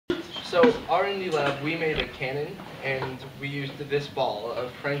So R&D lab, we made a cannon, and we used this ball, a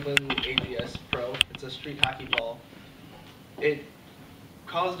Franklin AGS Pro. It's a street hockey ball. It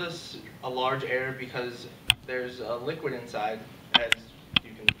caused us a large error because there's a liquid inside, as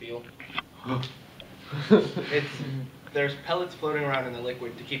you can feel. It's there's pellets floating around in the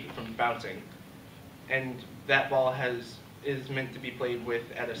liquid to keep it from bouncing, and that ball is meant to be played with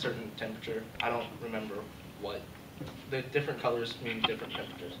at a certain temperature. I don't remember what. The different colors mean different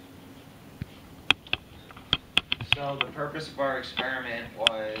temperatures. So the purpose of our experiment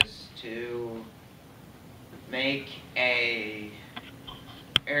was to make a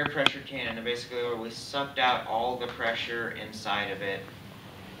air pressure cannon, and basically where we sucked out all the pressure inside of it,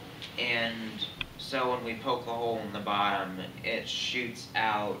 and so when we poke a hole in the bottom, it shoots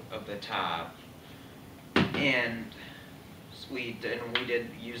out of the top. And we did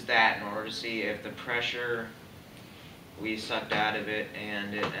use that in order to see if the pressure we sucked out of it,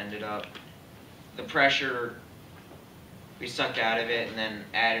 and it ended up the pressure we sucked out of it and then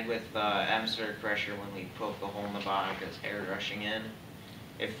added with atmospheric pressure when we poked the hole in the bottom because air rushing in.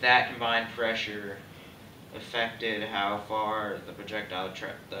 If that combined pressure affected how far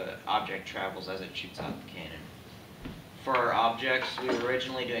the object travels as it shoots out the cannon. For our objects, we were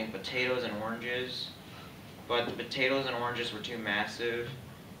originally doing potatoes and oranges, but the potatoes and oranges were too massive,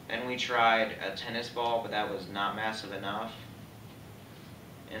 and we tried a tennis ball, but that was not massive enough.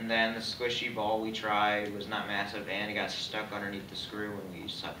 And then the squishy ball we tried was not massive, and it got stuck underneath the screw when we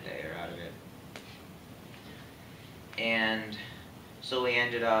sucked the air out of it. And so we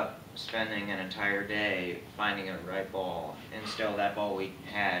ended up spending an entire day finding a right ball, and still that ball we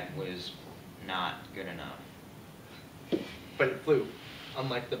had was not good enough. But it flew,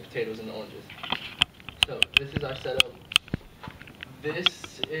 unlike the potatoes and the oranges. So this is our setup.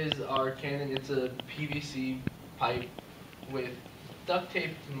 This is our cannon. It's a PVC pipe with duct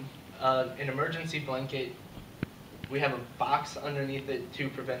tape, an emergency blanket. We have a box underneath it to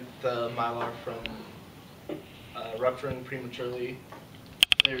prevent the mylar from rupturing prematurely.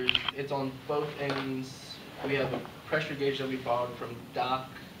 It's on both ends. We have a pressure gauge that we borrowed from Doc,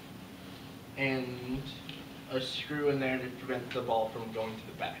 and a screw in there to prevent the ball from going to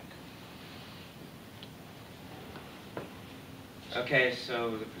the back. Okay,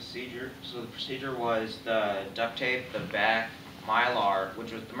 so the procedure was the duct tape, the back, mylar,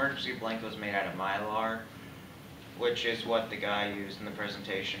 which was the emergency blanket was made out of mylar, which is what the guy used in the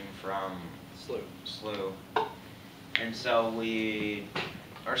presentation from SLU. And so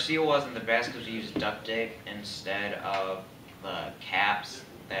our seal wasn't the best because we used duct tape instead of the caps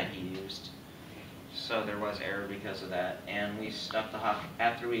that he used. So there was error because of that. And we stuck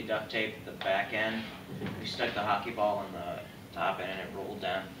after we duct taped the back end, we stuck the hockey ball in the top end and it rolled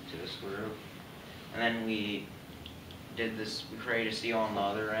down to the screw. And then we created a seal on the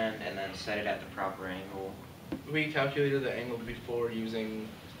other end and then set it at the proper angle. We calculated the angle before using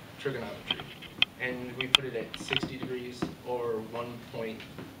trigonometry, and we put it at 60 degrees or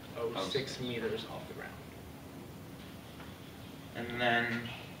 1.06 meters off the ground. And then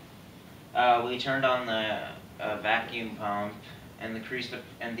we turned on the vacuum pump and decreased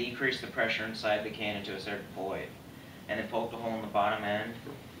the pressure inside the cannon to a certain point, and then poked a hole in the bottom end.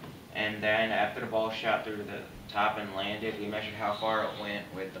 And then after the ball shot through the top and landed, we measured how far it went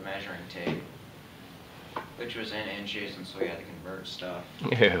with the measuring tape, which was in inches, and so we had to convert stuff.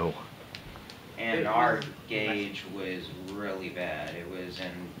 Ew. And our gauge was really bad. It was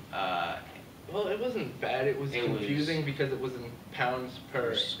in well, it wasn't bad. It was confusing because it was in pounds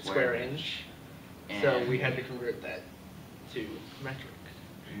per square inch. So we had to convert that to metric.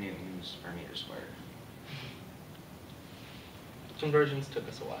 Newtons per meter squared. Conversions took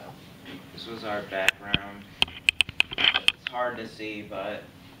us a while. This was our background. It's hard to see, but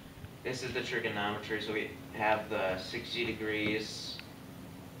this is the trigonometry. So we have the 60 degrees.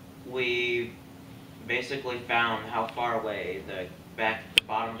 We basically found how far away the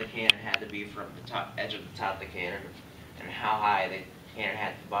bottom of the cannon had to be from the top edge of the top of the cannon, and how high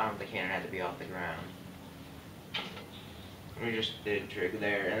the bottom of the cannon had to be off the ground. We just did a trig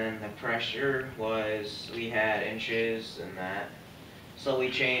there, and then the pressure was, we had inches and that. So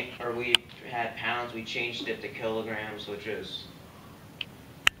we had pounds, we changed it to kilograms, which is,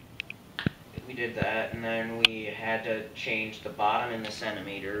 we did that, and then we had to change the bottom into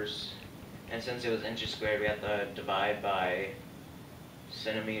centimeters. And since it was inches squared, we had to divide by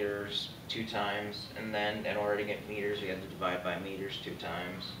centimeters 2 times, and then in order to get meters, we had to divide by meters 2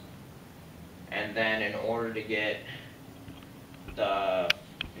 times. And then in order to get the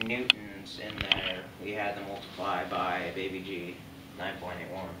newtons in there, we had to multiply by baby G,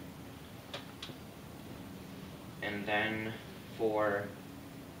 9.81. And then for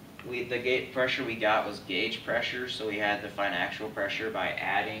the gauge pressure we got was gauge pressure, so we had to find actual pressure by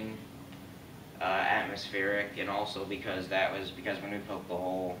adding atmospheric, and also because when we poked the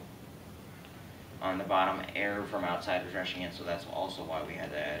hole on the bottom, air from outside was rushing in, so that's also why we had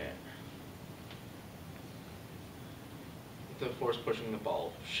to add it. The force pushing the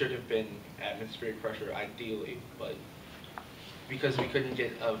ball should have been atmospheric pressure ideally, but because we couldn't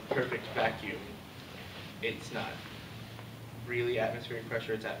get a perfect vacuum, it's not really atmospheric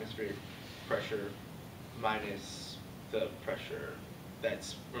pressure, it's atmospheric pressure minus the pressure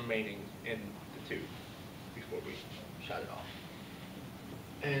that's remaining in the tube before we shut it off.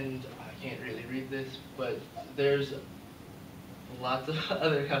 And I can't really read this, but there's lots of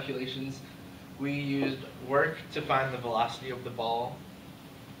other calculations. We used work to find the velocity of the ball,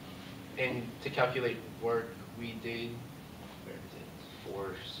 and to calculate work we did, where is it?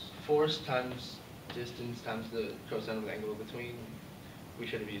 Force times distance times the cosine of the angle between. We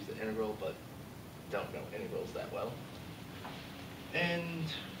should have used the integral, but don't know integrals that well. And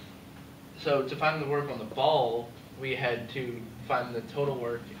so to find the work on the ball, we had to find the total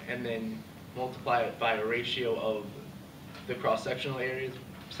work and then multiply it by a ratio of the cross-sectional areas.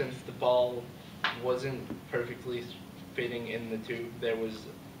 Since the ball wasn't perfectly fitting in the tube, there was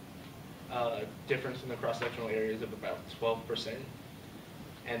a difference in the cross-sectional areas of about 12%,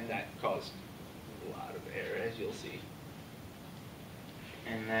 and that caused a lot of error, as you'll see.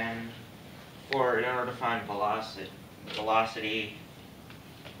 And then, in order to find velocity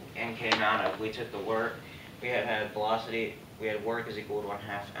and k amount of, we took the work, we had velocity, we had work is equal to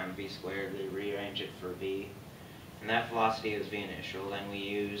 1/2 mv squared, we rearrange it for v, and that velocity is v initial. Then we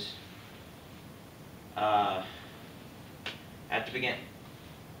use, at the begin,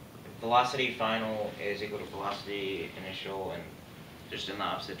 velocity final is equal to velocity initial and just in the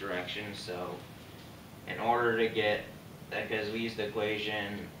opposite direction. So in order to get, because we used the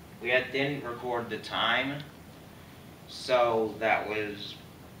equation, didn't record the time, so that was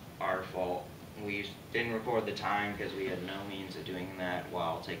our fault. We didn't record the time because we had no means of doing that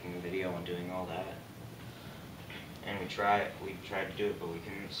while taking the video and doing all that. And we tried to do it, but we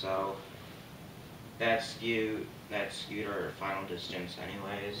couldn't. So that skewed our final distance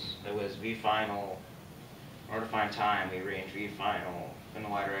anyways. It was v final. In order to find time, we arranged v final in the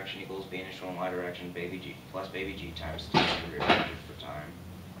y direction equals b initial in y direction baby g plus baby g times t, we rearranged it for time.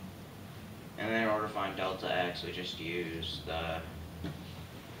 And then in order to find delta x, we just used the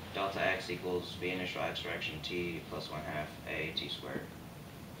delta x equals v initial x direction t plus 1/2 a t squared.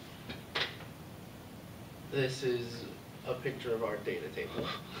 This is a picture of our data table.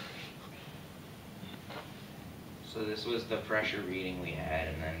 So this was the pressure reading we had,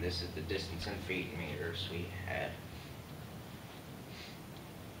 and then this is the distance in feet and meters we had.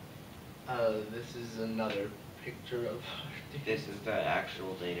 This is another picture of our data. This is the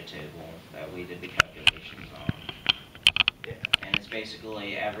actual data table that we did the calculations on. Yeah. And it's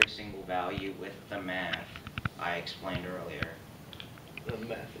basically every single value with the math I explained earlier. The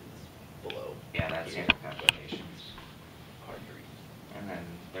math is below. Yeah, that's sample calculations. Hard to read. And then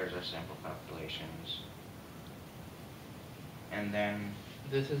there's our sample calculations. And then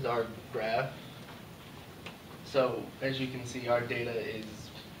This is our graph. So as you can see, our data is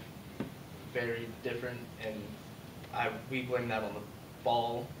very different, and we blame that on the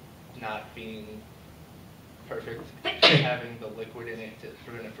ball not being perfect, having the liquid in it to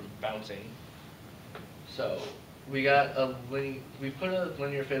prevent it from bouncing. So we got we put a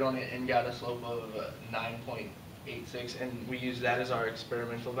linear fit on it and got a slope of 9.86, and we used that as our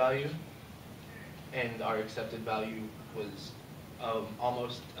experimental value, and our accepted value was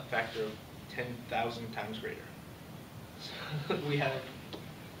almost a factor of 10,000 times greater. So we have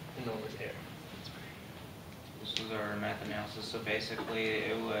enormous error. this was our math analysis. So basically,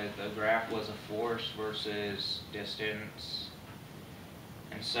 the graph was a force versus distance,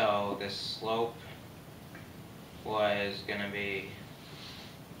 and so this slope was going to be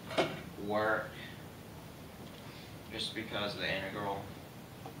work, just because the integral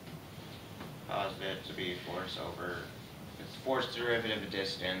caused it to be force over. It's force derivative of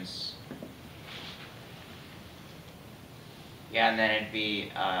distance. Yeah, and then it'd be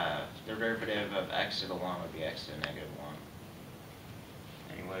the derivative of x to the 1 would be x to the negative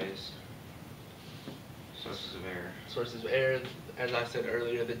 1. Anyways, sources of error. Sources of error, as I said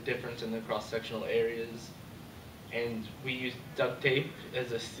earlier, the difference in the cross-sectional areas, and we use duct tape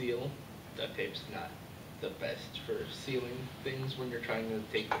as a seal. Duct tape's not the best for sealing things when you're trying to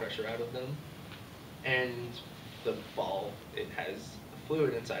take pressure out of them. And the ball, it has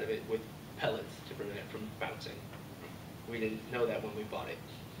fluid inside of it with pellets to prevent it from bouncing. We didn't know that when we bought it.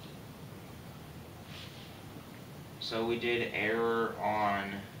 So we did error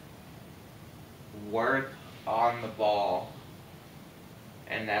on work on the ball,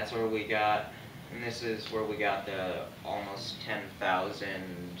 and that's where we got, and this is where we got the almost 10,000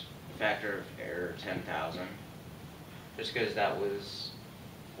 factor of error, 10,000, just because that was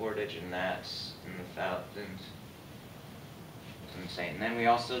 4-digit and that's in the thousands. It's insane. And then we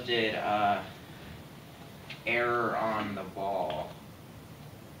also did error on the ball,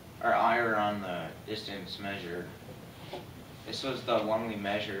 or error on the distance measured. This was the one we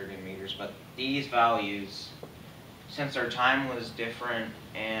measured in meters, but these values, since our time was different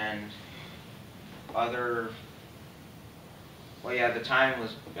and the time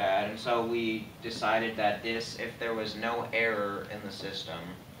was bad, and so we decided that this, if there was no error in the system,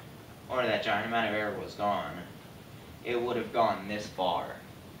 or that giant amount of error was gone, it would have gone this far.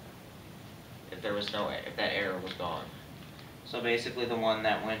 If there was if that error was gone. So basically the one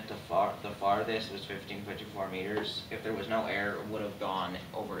that went the farthest was 1554 meters. If there was no error, it would have gone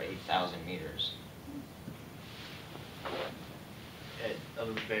over 8,000 meters. At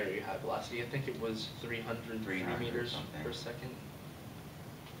a very high velocity. I think it was 303 meters per second.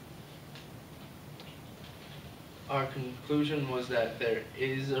 Our conclusion was that there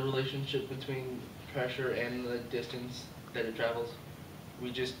is a relationship between pressure and the distance that it travels.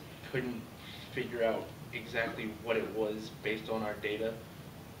 We just couldn't figure out exactly what it was based on our data.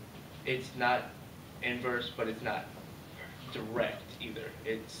 It's not inverse, but it's not direct either.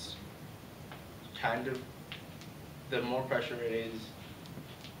 It's kind of, the more pressure it is,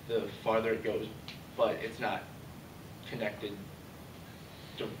 the farther it goes, but it's not connected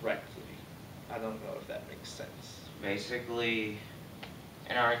directly. I don't know if that makes sense. Basically,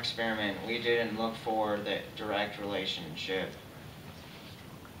 in our experiment, we didn't look for the direct relationship,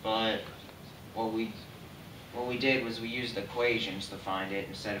 but what we did was we used equations to find it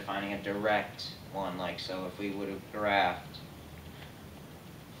instead of finding a direct one. Like, so if we would have graphed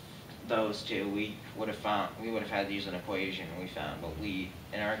those two, we would have had to use an equation we found, but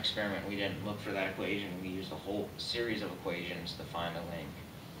in our experiment, we didn't look for that equation. We used a whole series of equations to find a link.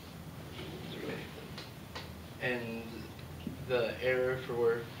 And the error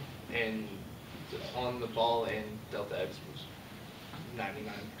for and on the ball and delta X was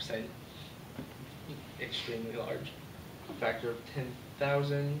 99%, extremely large, factor of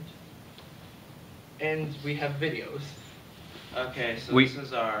 10,000, and we have videos. Okay, so We this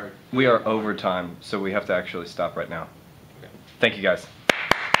is our... We are over time, so we have to actually stop right now. Okay. Thank you, guys.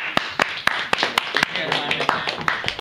 Yeah,